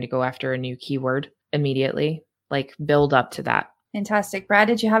and trying to go after a new keyword immediately. Like build up to that. Fantastic. Brad,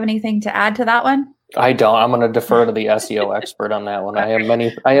 did you have anything to add to that one? I don't. I'm going to defer to the SEO expert on that one. I am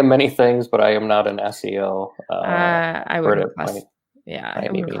many things, but I am not an SEO. I wouldn't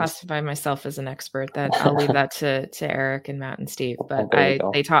classify myself as an expert. That I'll leave that to Eric and Matt and Steve. But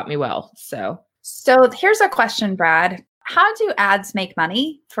they taught me well. So here's a question, Brad. How do ads make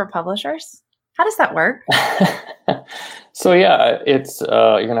money for publishers? How does that work? So yeah, it's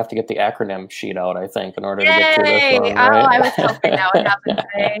you're gonna have to get the acronym sheet out, I think, in order to get through this one. Right? Oh, I was hoping that would happen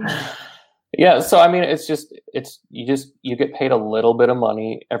today. Yeah, so I mean, you get paid a little bit of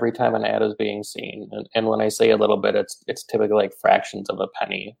money every time an ad is being seen, and when I say a little bit, it's typically like fractions of a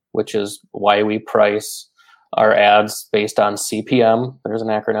penny, which is why we price our ads based on CPM. There's an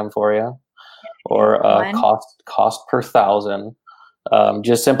acronym for you, or cost per thousand.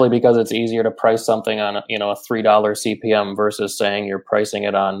 Just simply because it's easier to price something on a $3 CPM versus saying you're pricing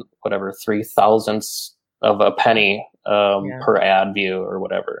it on whatever 0.003 of a penny per ad view or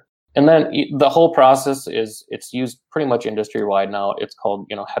whatever. And then the whole process it's used pretty much industry wide now. It's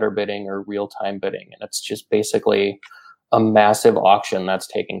called header bidding or real time bidding, and it's just basically a massive auction that's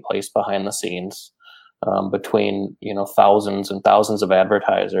taking place behind the scenes between thousands and thousands of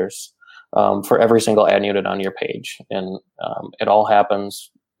advertisers. For every single ad unit on your page. And it all happens,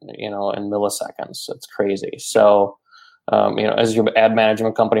 in milliseconds. It's crazy. So, as your ad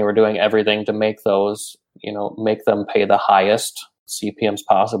management company, we're doing everything to make those, make them pay the highest CPMs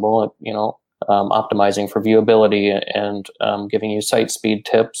possible, optimizing for viewability and giving you site speed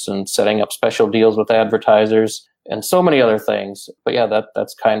tips and setting up special deals with advertisers and so many other things. But yeah,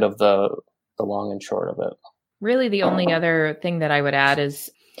 that's kind of the long and short of it. Really, the only other thing that I would add is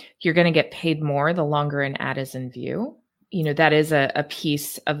you're going to get paid more the longer an ad is in view. That is a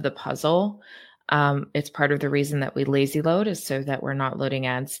piece of the puzzle. It's part of the reason that we lazy load is so that we're not loading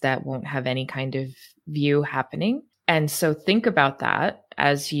ads that won't have any kind of view happening. And so think about that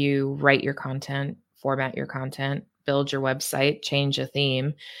as you write your content, format your content, build your website, change a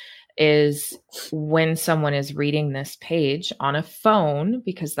theme, is when someone is reading this page on a phone,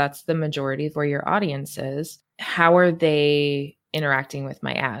 because that's the majority of where your audience is, how are they interacting with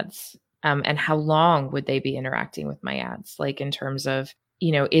my ads? And how long would they be interacting with my ads? Like in terms of,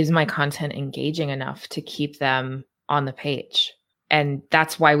 is my content engaging enough to keep them on the page? And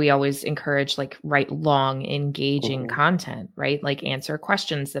that's why we always encourage write long, engaging content, right? Like answer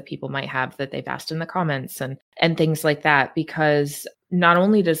questions that people might have that they've asked in the comments and things like that, because not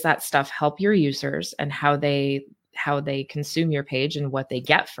only does that stuff help your users and how they consume your page and what they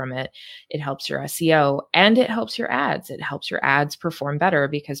get from it, it helps your SEO and it helps your ads. It helps your ads perform better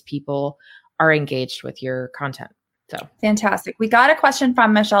because people are engaged with your content. So fantastic. We got a question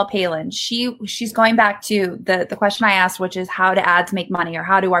from Michelle Palin. She's going back to the question I asked, which is how do ads make money, or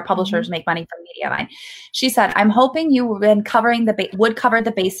how do our publishers make money from Mediavine? She said, I'm hoping you would cover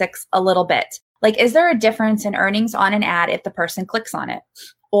the basics a little bit. Like, is there a difference in earnings on an ad if the person clicks on it?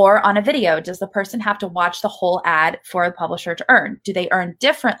 Or on a video, does the person have to watch the whole ad for the publisher to earn? Do they earn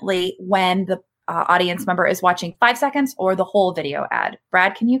differently when the audience member is watching 5 seconds or the whole video ad?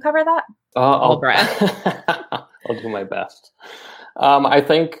 Brad, can you cover that? Brad. I'll do my best. I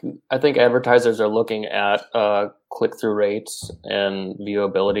think advertisers are looking at click-through rates and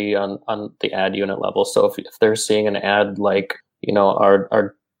viewability on the ad unit level. So if they're seeing an ad like,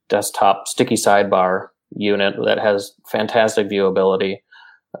 our desktop sticky sidebar unit that has fantastic viewability,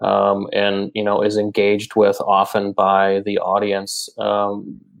 and is engaged with often by the audience,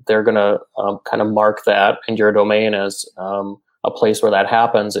 they're going to kind of mark that in your domain as a place where that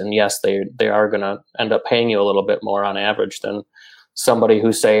happens. And yes, they are going to end up paying you a little bit more on average than somebody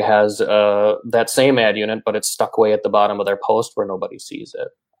who, say, has that same ad unit, but it's stuck way at the bottom of their post where nobody sees it.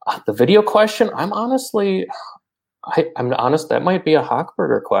 The video question, I'm honest, that might be a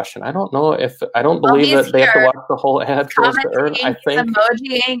Hochberger question. I don't know I don't believe that they have to watch the whole ad for us to earn. I think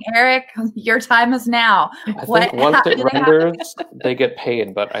emojiing, Eric, your time is now. I think once it renders, they get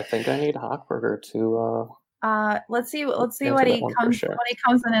paid, but I think I need Hochberger to let's see what he comes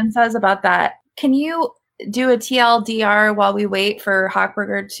in and says about that. Can you do a TLDR while we wait for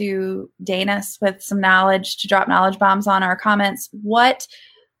Hochberger to deign us with some knowledge, to drop knowledge bombs on our comments? What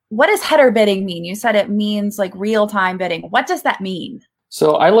does header bidding mean? You said it means like real-time bidding. What does that mean?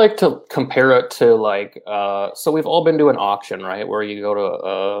 So I like to compare it to so we've all been to an auction, right? Where you go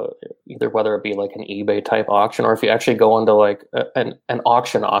to either whether it be like an eBay type auction, or if you actually go into like an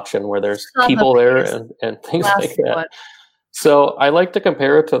auction where there's people there and things like that. So I like to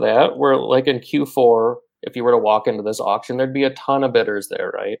compare it to that, where like in Q4, if you were to walk into this auction, there'd be a ton of bidders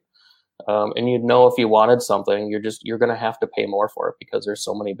there, right? And you'd know if you wanted something, you're going to have to pay more for it because there's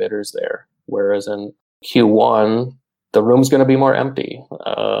so many bidders there. Whereas in Q1, the room's going to be more empty.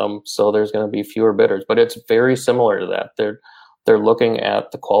 So there's going to be fewer bidders, but it's very similar to that. They're looking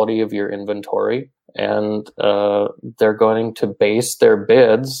at the quality of your inventory, and they're going to base their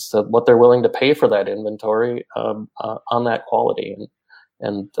bids, what they're willing to pay for that inventory, on that quality.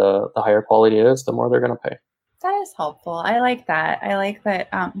 And the higher quality it is, the more they're going to pay. That is helpful. I like that.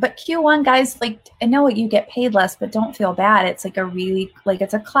 But Q1, guys, I know you get paid less, but don't feel bad. It's like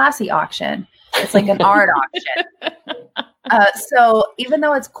it's a classy auction. It's like an art auction. So even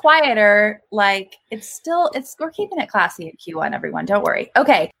though it's quieter, we're keeping it classy at Q1, everyone. Don't worry.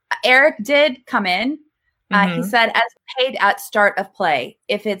 Okay. Eric did come in. He said, as paid at start of play,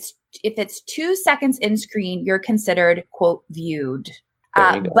 if it's 2 seconds in screen, you're considered, quote, viewed.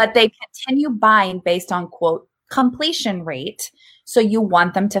 But they continue buying based on, quote, completion rate. So you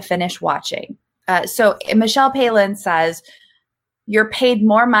want them to finish watching. So Michelle Palin says you're paid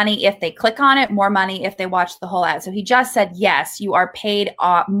more money if they click on it, more money if they watch the whole ad. So he just said, yes, you are paid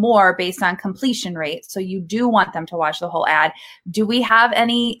more based on completion rate. So you do want them to watch the whole ad. Do we have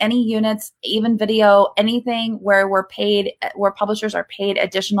any units, even video, anything where where publishers are paid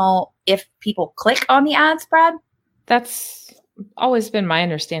additional if people click on the ads, Brad? That's always been my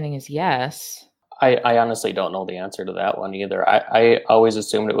understanding is yes. I honestly don't know the answer to that one either. I always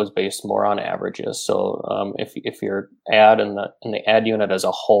assumed it was based more on averages. So if your ad in the ad unit as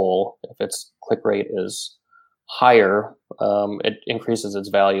a whole, if its click rate is higher, it increases its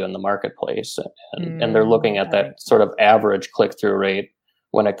value in the marketplace, and they're looking at that sort of average click-through rate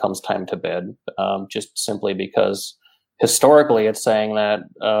when it comes time to bid, just simply because historically it's saying that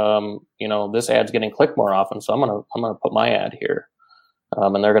this ad's getting clicked more often, so I'm gonna put my ad here.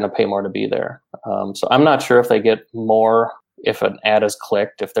 And they're going to pay more to be there. So I'm not sure if they get more if an ad is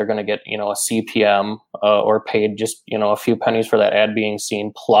clicked, if they're going to get, a CPM or paid just, a few pennies for that ad being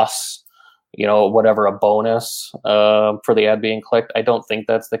seen plus, whatever a bonus for the ad being clicked. I don't think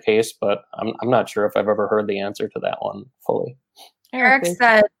that's the case, but I'm not sure if I've ever heard the answer to that one fully. Eric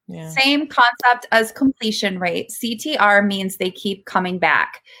said, same concept as completion rate. CTR means they keep coming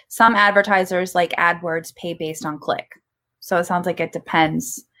back. Some advertisers like AdWords pay based on click. So it sounds like it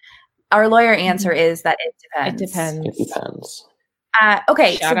depends. Our lawyer answer is that it depends. It depends.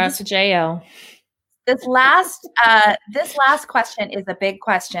 Okay. Shout out to JL. This last question is a big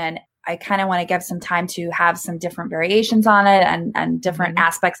question. I kind of want to give some time to have some different variations on it and different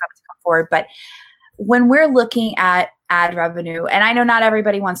aspects of it to come forward. But when we're looking at ad revenue. And I know not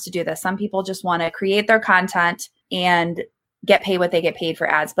everybody wants to do this. Some people just want to create their content and get paid what they get paid for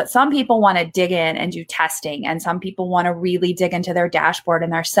ads. But some people want to dig in and do testing. And some people want to really dig into their dashboard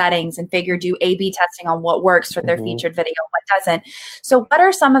and their settings and do A/B testing on what works for their featured video, what doesn't. So what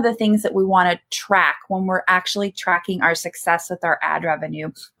are some of the things that we want to track when we're actually tracking our success with our ad revenue?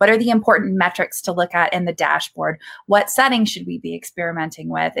 What are the important metrics to look at in the dashboard? What settings should we be experimenting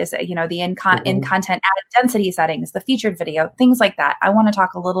with? Is it, the in-content ad density settings, the featured video, things like that. I want to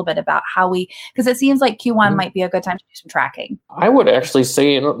talk a little bit about how because it seems like Q1 might be a good time to do some tracking. I would actually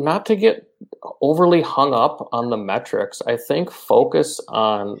say, not to get overly hung up on the metrics. I think focus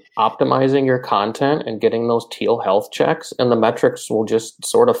on optimizing your content and getting those teal health checks, and the metrics will just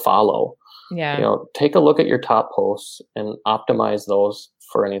sort of follow. Yeah. Take a look at your top posts and optimize those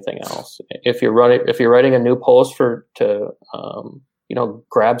for anything else. If you're writing a new post to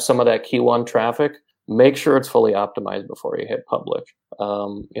grab some of that Q1 traffic, make sure it's fully optimized before you hit public.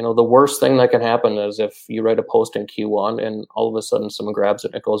 The worst thing that can happen is if you write a post in Q1 and all of a sudden someone grabs it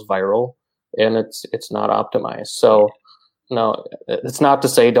and it goes viral and it's not optimized. So no, it's not to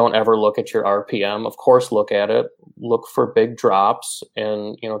say don't ever look at your RPM. Of course, look at it, look for big drops,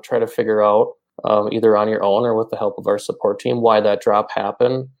 and try to figure out either on your own or with the help of our support team why that drop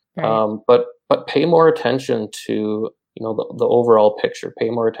happened. Right. But pay more attention to the overall picture. Pay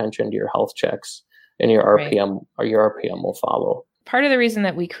more attention to your health checks. And your RPM or your RPM will follow. Part of the reason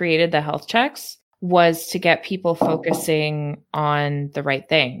that we created the health checks was to get people focusing on the right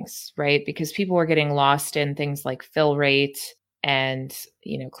things, right? Because people were getting lost in things like fill rate and,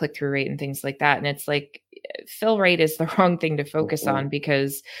 click-through rate and things like that. And it's like fill rate is the wrong thing to focus on,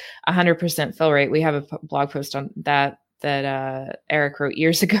 because 100% fill rate, we have a blog post on that Eric wrote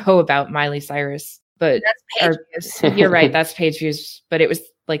years ago about Miley Cyrus. But that's page views. You're right. That's page views, but it was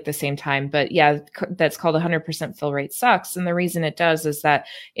like the same time. But yeah, that's called 100% fill rate sucks. And the reason it does is that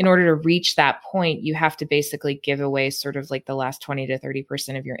in order to reach that point, you have to basically give away sort of like the last 20 to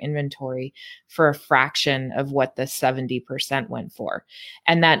 30% of your inventory for a fraction of what the 70% went for.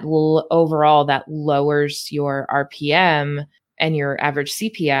 And that overall, that lowers your RPM and your average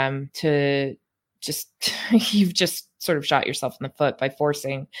CPM to you've just sort of shot yourself in the foot by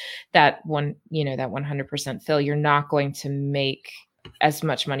forcing that 100% fill. You're not going to make as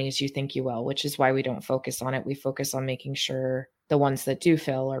much money as you think you will, which is why we don't focus on it. We focus on making sure the ones that do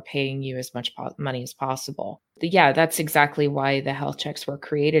fill are paying you as much money as possible. Yeah, that's exactly why the health checks were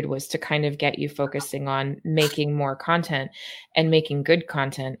created, was to kind of get you focusing on making more content and making good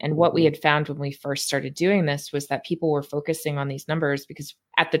content. And what we had found when we first started doing this was that people were focusing on these numbers because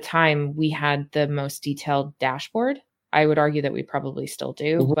at the time we had the most detailed dashboard. I would argue that we probably still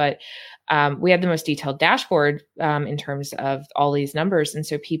do, but we had the most detailed dashboard in terms of all these numbers. And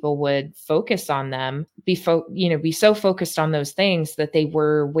so people would focus on them, be so focused on those things that they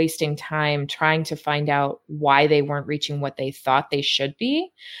were wasting time trying to find out why they weren't reaching what they thought they should be,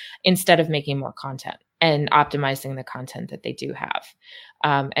 instead of making more content and optimizing the content that they do have.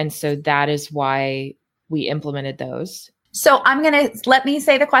 And so that is why we implemented those. So let me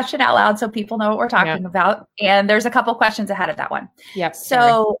say the question out loud so people know what we're talking about. And there's a couple questions ahead of that one. Yep.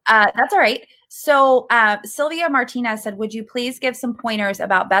 So that's all right. So Sylvia Martinez said, would you please give some pointers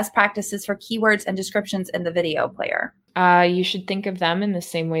about best practices for keywords and descriptions in the video player? You should think of them in the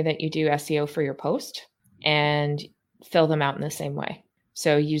same way that you do SEO for your post and fill them out in the same way.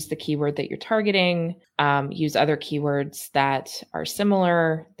 So use the keyword that you're targeting, use other keywords that are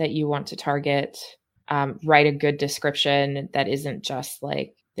similar that you want to target. Write a good description that isn't just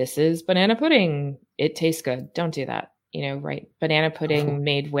like, this is banana pudding, it tastes good. Don't do that. Write banana pudding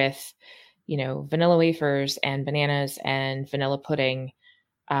made with, vanilla wafers and bananas and vanilla pudding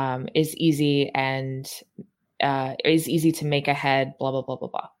is easy and is easy to make ahead, blah, blah, blah, blah,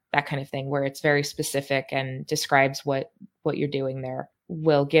 blah. That kind of thing, where it's very specific and describes what you're doing there,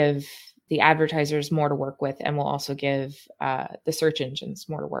 will give the advertisers more to work with and will also give the search engines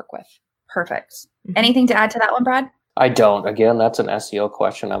more to work with. Perfect. Mm-hmm. Anything to add to that one, Brad? I don't. Again, that's an SEO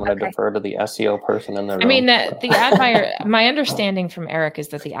question. I'm going to defer to the SEO person in the room. I mean, the ad buyer, my understanding from Eric is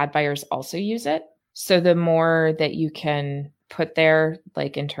that the ad buyers also use it. So the more that you can put there,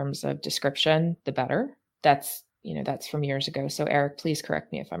 like in terms of description, the better. That's from years ago. So Eric, please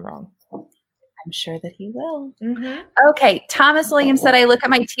correct me if I'm wrong. I'm sure that he will. Mm-hmm. Okay. Thomas Williams said, I look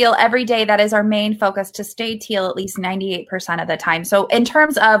at my teal every day. That is our main focus, to stay teal at least 98% of the time. So in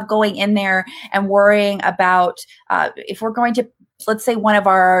terms of going in there and worrying about if we're going to, let's say one of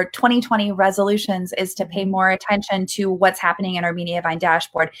our 2020 resolutions is to pay more attention to what's happening in our Mediavine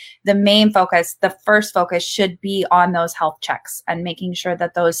dashboard, the first focus should be on those health checks and making sure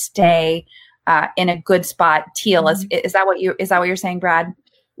that those stay in a good spot. Teal, is that what you're saying, Brad?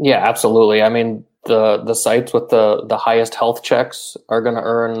 Yeah, absolutely. I mean, the sites with the highest health checks are going to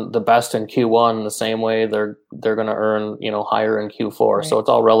earn the best in Q1 the same way they're going to earn, higher in Q4. Right. So it's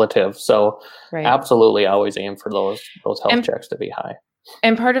all relative. So absolutely always aim for those health checks to be high.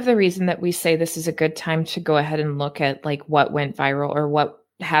 And part of the reason that we say this is a good time to go ahead and look at like what went viral or what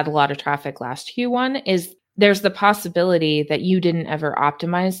had a lot of traffic last Q1 is there's the possibility that you didn't ever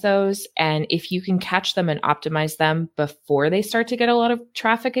optimize those. And if you can catch them and optimize them before they start to get a lot of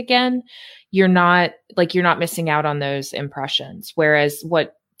traffic again, you're not missing out on those impressions. Whereas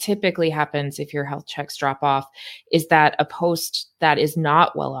what typically happens if your health checks drop off is that a post that is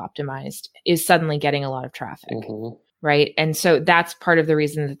not well optimized is suddenly getting a lot of traffic. Mm-hmm. Right. And so that's part of the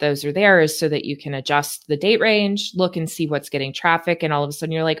reason that those are there is so that you can adjust the date range, look and see what's getting traffic. And all of a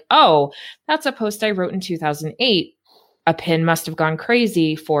sudden you're like, oh, that's a post I wrote in 2008. A pin must have gone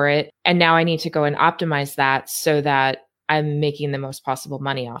crazy for it. And now I need to go and optimize that so that I'm making the most possible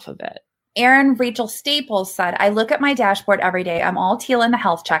money off of it. Erin Rachel Staples said, I look at my dashboard every day. I'm all teal in the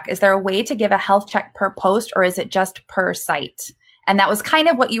health check. Is there a way to give a health check per post or is it just per site? And that was kind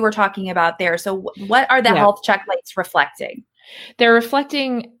of what you were talking about there. So what are the health check lights reflecting? They're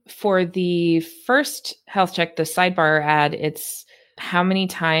reflecting for the first health check, the sidebar ad, it's how many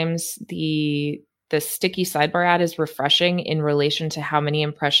times the sticky sidebar ad is refreshing in relation to how many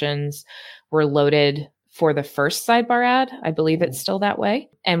impressions were loaded for the first sidebar ad. I believe it's still that way.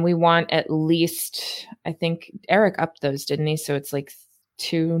 And we want at least, I think Eric upped those, didn't he? So it's like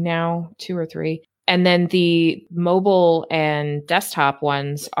 2 or 3. And then the mobile and desktop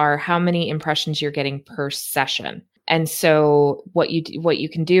ones are how many impressions you're getting per session. And so what you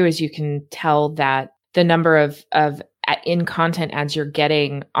can do is you can tell that the number of in-content ads you're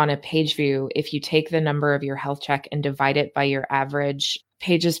getting on a page view, if you take the number of your health check and divide it by your average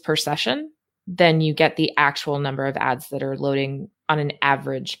pages per session, then you get the actual number of ads that are loading on an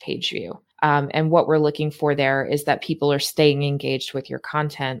average page view. And what we're looking for there is that people are staying engaged with your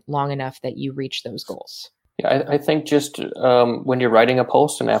content long enough that you reach those goals. Yeah, I think just when you're writing a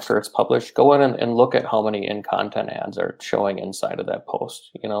post and after it's published, go in and look at how many in-content ads are showing inside of that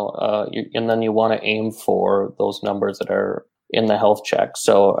post. And then you want to aim for those numbers that are in the health check.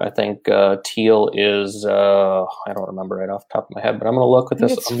 So I think Teal is, I don't remember right off the top of my head, but I'm going to look at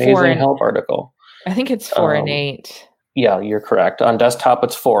this amazing health article. I think it's 4 and 8. Yeah, you're correct. On desktop,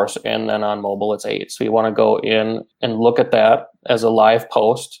 it's 4, and then on mobile, it's 8. So you want to go in and look at that as a live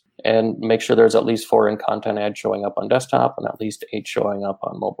post and make sure there's at least 4 in-content ads showing up on desktop and at least 8 showing up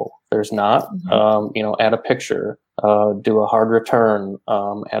on mobile. If there's not, add a picture, do a hard return,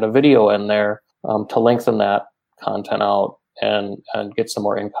 add a video in there to lengthen that content out and get some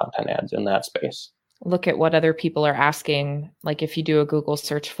more in-content ads in that space. Look at what other people are asking. Like if you do a Google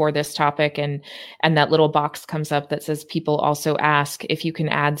search for this topic and that little box comes up that says people also ask, if you can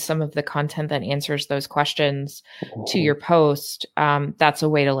add some of the content that answers those questions to your post, that's a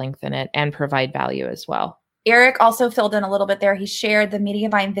way to lengthen it and provide value as well. Eric also filled in a little bit there. He shared the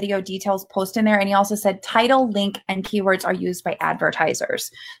Mediavine video details post in there. And he also said title, link, and keywords are used by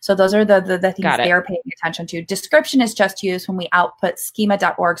advertisers. So those are the things they're paying attention to. Description is just used when we output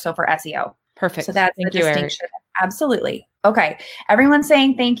schema.org. So for SEO. Perfect. So that's thank the you, distinction. Eric. Absolutely. Okay. Everyone's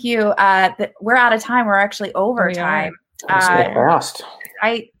saying thank you. We're out of time. We're actually over time. Fast.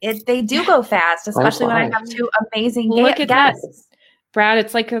 They do go fast, especially when I have 2 amazing guests. That. Brad,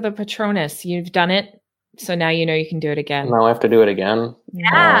 it's like the Patronus. You've done it. So now you know you can do it again. Now I have to do it again.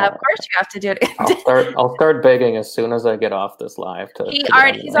 Yeah, of course you have to do it. I'll start begging as soon as I get off this live. He's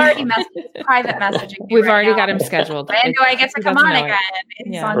already private messaging. We've already got him scheduled. And do I get to come on again?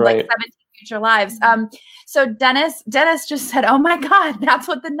 He's on like 17 future lives. So Dennis just said, "Oh my God, that's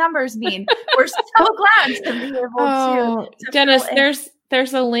what the numbers mean." We're so glad to be able to Dennis,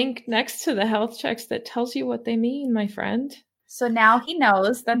 there's a link next to the health checks that tells you what they mean, my friend. So now he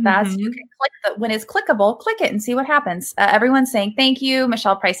knows that that's, you can click when it's clickable, click it and see what happens. Everyone's saying thank you.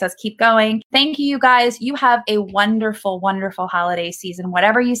 Michelle Price says, keep going. Thank you, you guys. You have a wonderful, wonderful holiday season.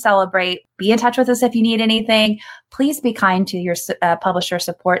 Whatever you celebrate, be in touch with us if you need anything. Please be kind to your publisher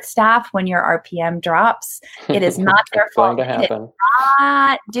support staff when your RPM drops. It is not their fault. Going to happen.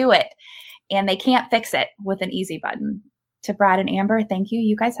 Not do it. And they can't fix it with an easy button. To Brad and Amber, thank you.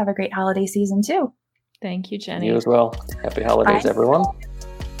 You guys have a great holiday season too. Thank you, Jenny. You as well. Happy holidays, everyone.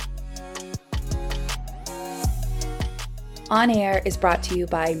 On Air is brought to you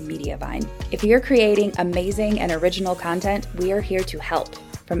by Mediavine. If you're creating amazing and original content, we are here to help.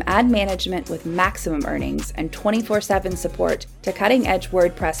 From ad management with maximum earnings and 24/7 support to cutting-edge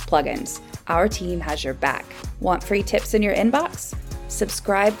WordPress plugins, our team has your back. Want free tips in your inbox?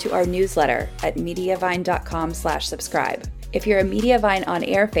 subscribe to our newsletter at mediavine.com/subscribe. If you're a Mediavine On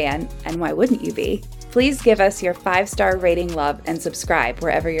Air fan, and why wouldn't you be, please give us your 5-star rating, love, and subscribe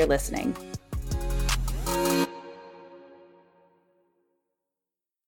wherever you're listening.